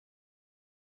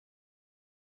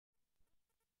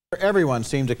everyone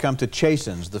seemed to come to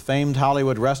Chasen's, the famed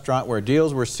Hollywood restaurant where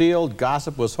deals were sealed,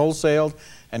 gossip was wholesaled,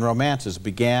 and romances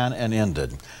began and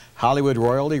ended. Hollywood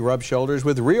royalty rubbed shoulders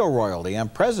with real royalty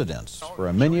and presidents for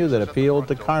a menu that appealed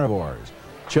to carnivores.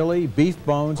 Chili, beef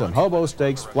bones, and hobo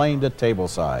steaks flamed at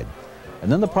tableside.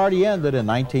 And then the party ended in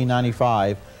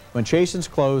 1995 when Chasen's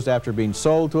closed after being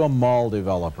sold to a mall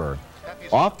developer.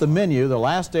 Off the Menu, The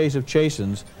Last Days of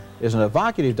Chasen's is an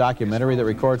evocative documentary that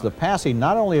records the passing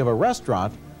not only of a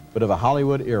restaurant, but of a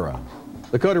Hollywood era.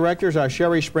 The co-directors are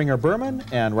Sherry Springer-Berman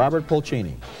and Robert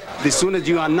Pulcini. As soon as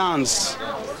you announce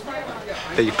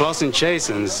that you're closing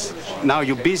Chasen's, now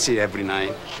you're busy every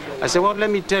night. I said, well, let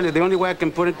me tell you, the only way I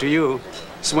can put it to you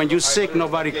is when you're sick,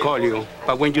 nobody call you.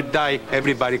 But when you die,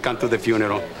 everybody come to the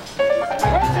funeral.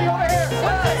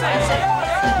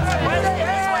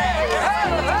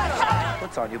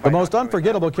 The most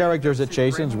unforgettable characters at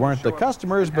Chasen's weren't the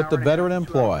customers, but the veteran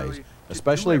employees,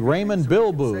 especially Raymond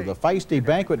Bilboo, the feisty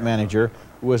banquet manager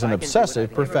who was an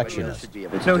obsessive perfectionist.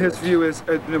 No, his view is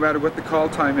no matter what the call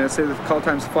time is, say the call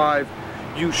time's 5,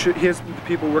 the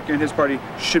people working in his party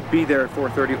should be there at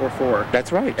 4:30 or 4.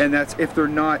 That's right. And that's if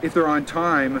they're on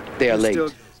time, they are late.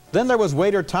 Then there was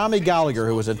waiter Tommy Gallagher,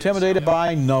 who was intimidated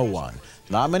by no one.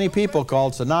 Not many people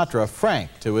called Sinatra frank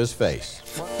to his face.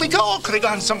 We all could have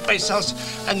gone someplace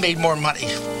else and made more money.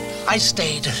 I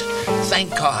stayed, thank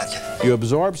God. You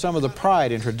absorb some of the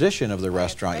pride and tradition of the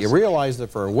restaurant. You realize that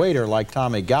for a waiter like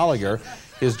Tommy Gallagher,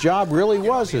 his job really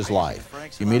was his life.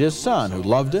 You meet his son, who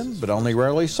loved him, but only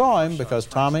rarely saw him because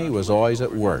Tommy was always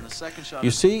at work. You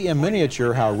see in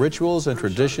miniature how rituals and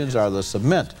traditions are the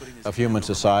cement of human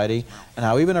society, and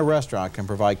how even a restaurant can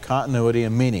provide continuity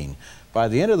and meaning. By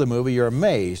the end of the movie, you're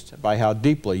amazed by how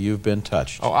deeply you've been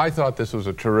touched. Oh, I thought this was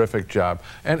a terrific job.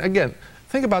 And again,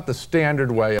 think about the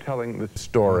standard way of telling the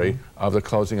story of the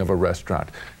closing of a restaurant.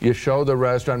 You show the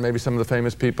restaurant, maybe some of the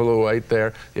famous people who ate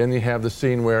there, and you have the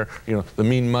scene where, you know, the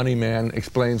mean money man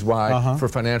explains why, for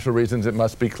financial reasons, it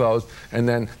must be closed, and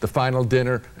then the final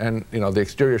dinner, and, you know, the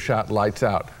exterior shot lights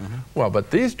out. Well,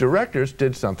 but these directors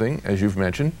did something, as you've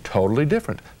mentioned, totally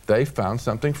different. They found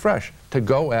something fresh to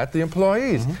go at the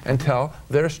employees and tell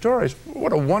their stories.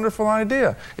 What a wonderful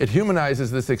idea. It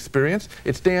humanizes this experience.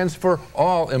 It stands for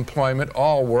all employment,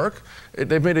 all work.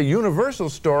 They've made a universal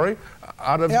story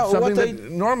out of something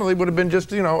that normally would have been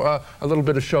just, you know, a little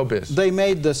bit of showbiz. They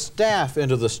made the staff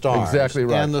into the stars. Exactly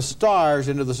right. And the stars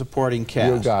into the supporting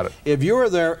cast. You got it. If you were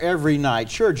there every night,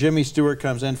 sure, Jimmy Stewart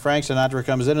comes in, Frank Sinatra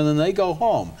comes in, and then they go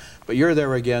home. But you're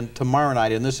there again tomorrow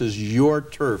night, and this is your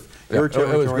turf, your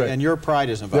territory, and your pride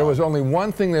is involved. There was only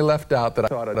one thing they left out that I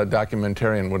thought a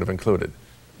documentarian would have included: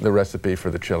 the recipe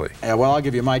for the chili. Yeah, well, I'll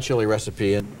give you my chili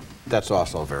recipe, and that's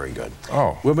also very good.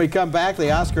 Oh. When we come back,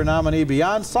 the Oscar nominee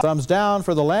Beyonce, thumbs down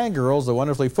for The Land Girls, the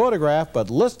wonderfully photographed but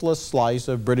listless slice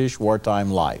of British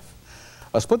wartime life.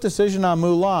 A split decision on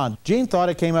Mulan. Gene thought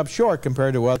it came up short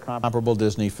compared to other comparable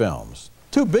Disney films.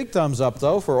 Two big thumbs up,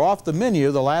 though, for Off the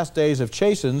Menu, The Last Days of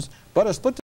Chasen's, but a split